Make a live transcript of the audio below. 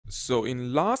So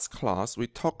in last class, we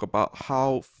talked about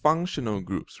how functional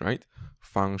groups, right?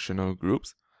 Functional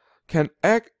groups can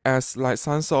act as like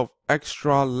some sort of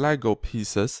extra Lego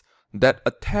pieces that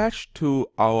attach to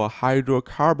our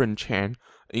hydrocarbon chain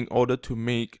in order to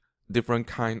make different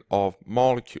kind of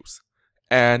molecules.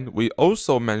 And we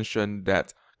also mentioned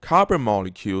that carbon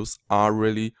molecules are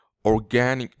really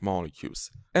organic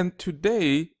molecules. And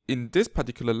today, in this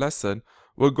particular lesson,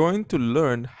 we're going to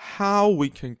learn how we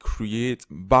can create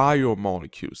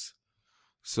biomolecules.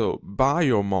 So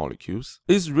biomolecules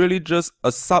is really just a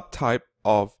subtype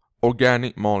of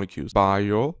organic molecules,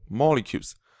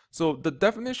 biomolecules. So the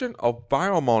definition of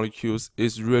biomolecules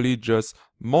is really just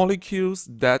molecules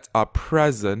that are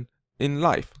present in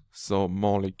life. So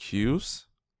molecules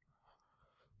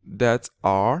that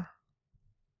are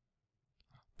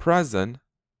present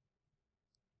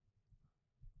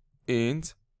in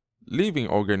living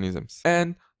organisms.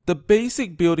 And the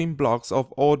basic building blocks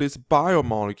of all these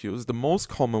biomolecules, the most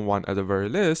common one at the very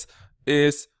least,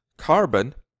 is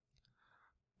carbon,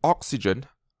 oxygen,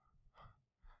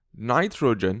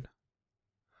 nitrogen,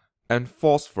 and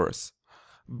phosphorus.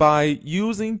 By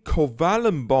using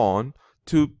covalent bond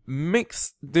to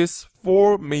mix these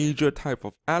four major type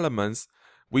of elements,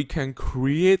 we can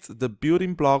create the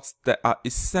building blocks that are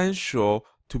essential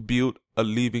to build a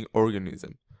living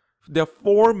organism. There are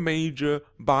four major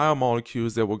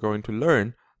biomolecules that we're going to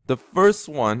learn. The first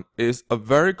one is a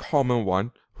very common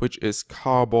one, which is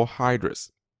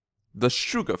carbohydrates, the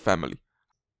sugar family.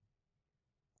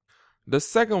 The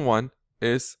second one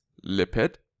is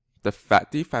lipid, the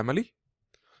fatty family.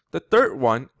 The third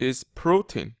one is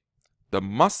protein, the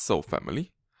muscle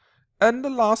family. And the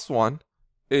last one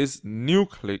is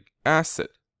nucleic acid,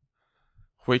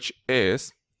 which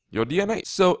is your DNA.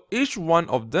 So each one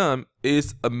of them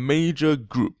is a major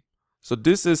group. So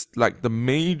this is like the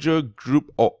major group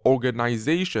of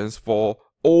organizations for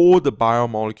all the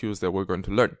biomolecules that we're going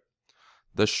to learn.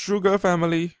 The sugar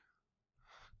family,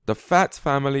 the fat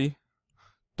family,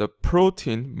 the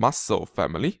protein muscle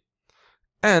family,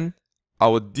 and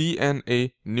our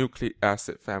DNA nucleic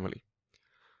acid family.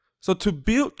 So to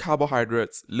build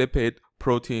carbohydrates, lipid,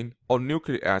 protein, or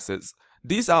nucleic acids,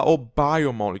 these are all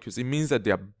biomolecules. It means that they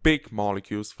are big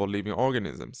molecules for living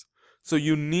organisms. So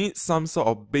you need some sort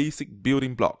of basic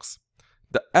building blocks.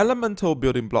 The elemental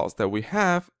building blocks that we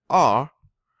have are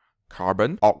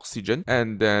carbon, oxygen,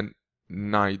 and then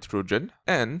nitrogen,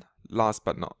 and last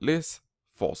but not least,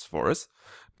 phosphorus.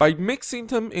 By mixing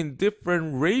them in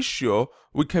different ratio,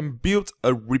 we can build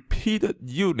a repeated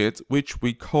unit which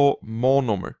we call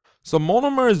monomer. So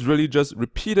monomer is really just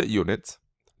repeated units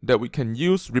that we can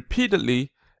use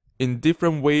repeatedly in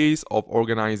different ways of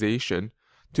organization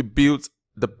to build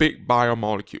the big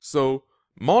biomolecule. So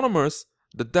monomers,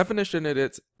 the definition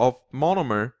of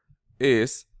monomer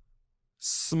is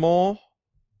small,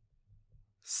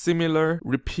 similar,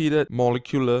 repeated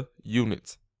molecular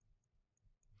units.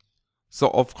 So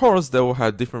of course, they will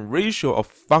have different ratio of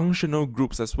functional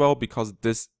groups as well, because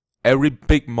every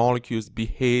big molecules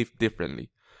behave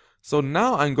differently. So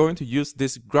now I'm going to use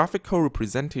this graphical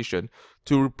representation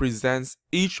to represent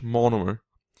each monomer.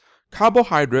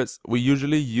 Carbohydrates, we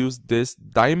usually use this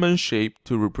diamond shape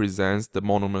to represent the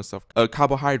monomers of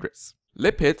carbohydrates.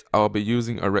 Lipid, I'll be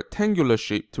using a rectangular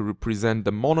shape to represent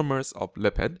the monomers of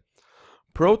lipid.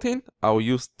 Protein, I'll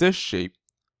use this shape,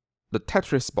 the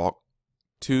Tetris box,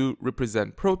 to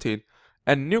represent protein.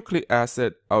 And nucleic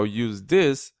acid, I'll use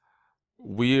this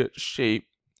weird shape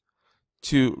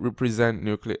to represent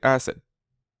nucleic acid.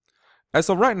 As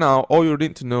of right now, all you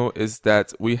need to know is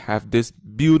that we have these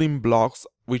building blocks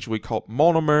which we call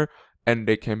monomer, and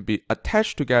they can be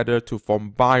attached together to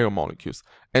form biomolecules.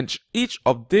 And each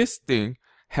of these things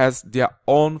has their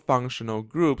own functional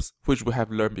groups, which we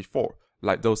have learned before,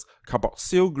 like those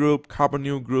carboxyl group,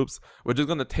 carbonyl groups. We're just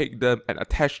going to take them and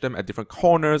attach them at different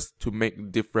corners to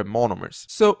make different monomers.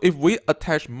 So if we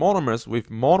attach monomers with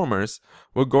monomers,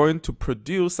 we're going to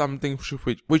produce something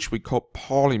which we call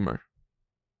polymer.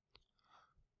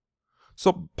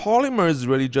 So polymer is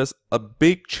really just a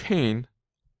big chain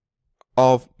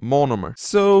of monomer.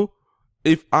 So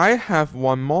if I have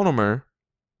one monomer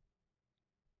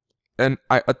and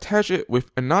I attach it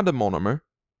with another monomer,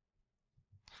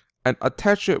 and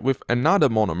attach it with another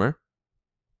monomer,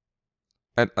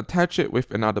 and attach it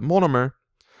with another monomer,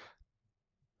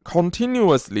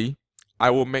 continuously, I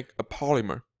will make a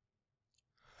polymer.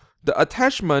 The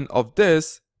attachment of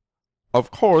this,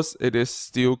 of course, it is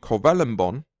still covalent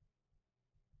bond.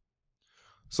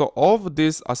 So all of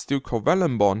these are still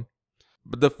covalent bond,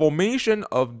 but the formation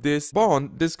of this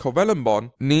bond, this covalent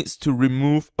bond, needs to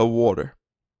remove a water.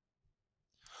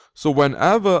 So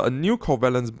whenever a new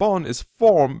covalent bond is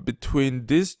formed between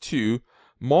these two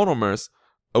monomers,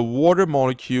 a water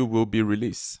molecule will be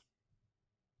released.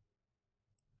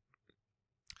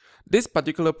 This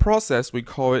particular process, we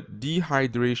call it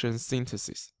dehydration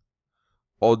synthesis,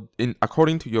 or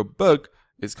according to your book,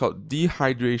 it's called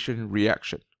dehydration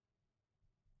reaction,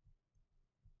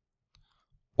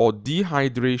 or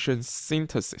dehydration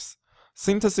synthesis.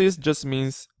 Synthesis just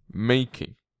means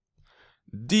making.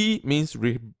 D means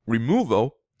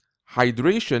removal.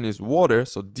 Hydration is water,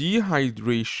 so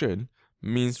dehydration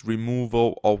means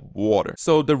removal of water.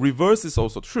 So the reverse is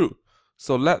also true.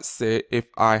 So let's say if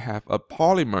I have a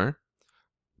polymer,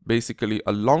 basically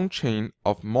a long chain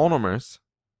of monomers,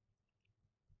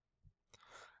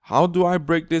 how do I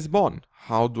break this bond?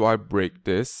 How do I break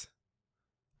this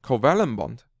covalent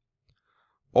bond?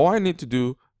 All I need to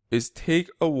do is take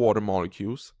a water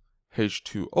molecules,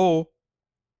 H2O,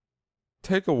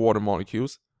 take a water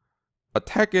molecules,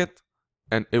 attack it,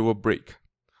 and it will break.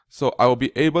 So I will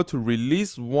be able to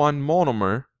release one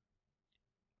monomer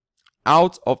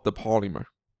out of the polymer.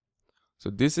 So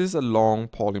this is a long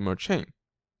polymer chain.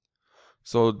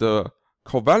 So the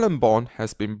covalent bond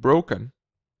has been broken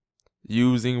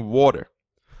using water.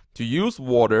 To use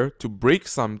water to break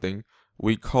something,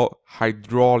 we call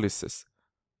hydrolysis.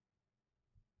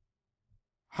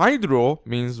 Hydro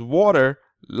means water,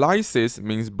 lysis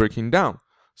means breaking down.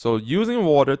 So using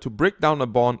water to break down a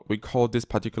bond, we call this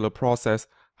particular process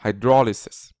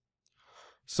hydrolysis.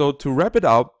 So to wrap it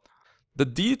up, the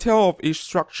detail of each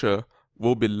structure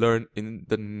will be learned in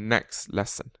the next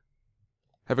lesson.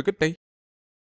 Have a good day.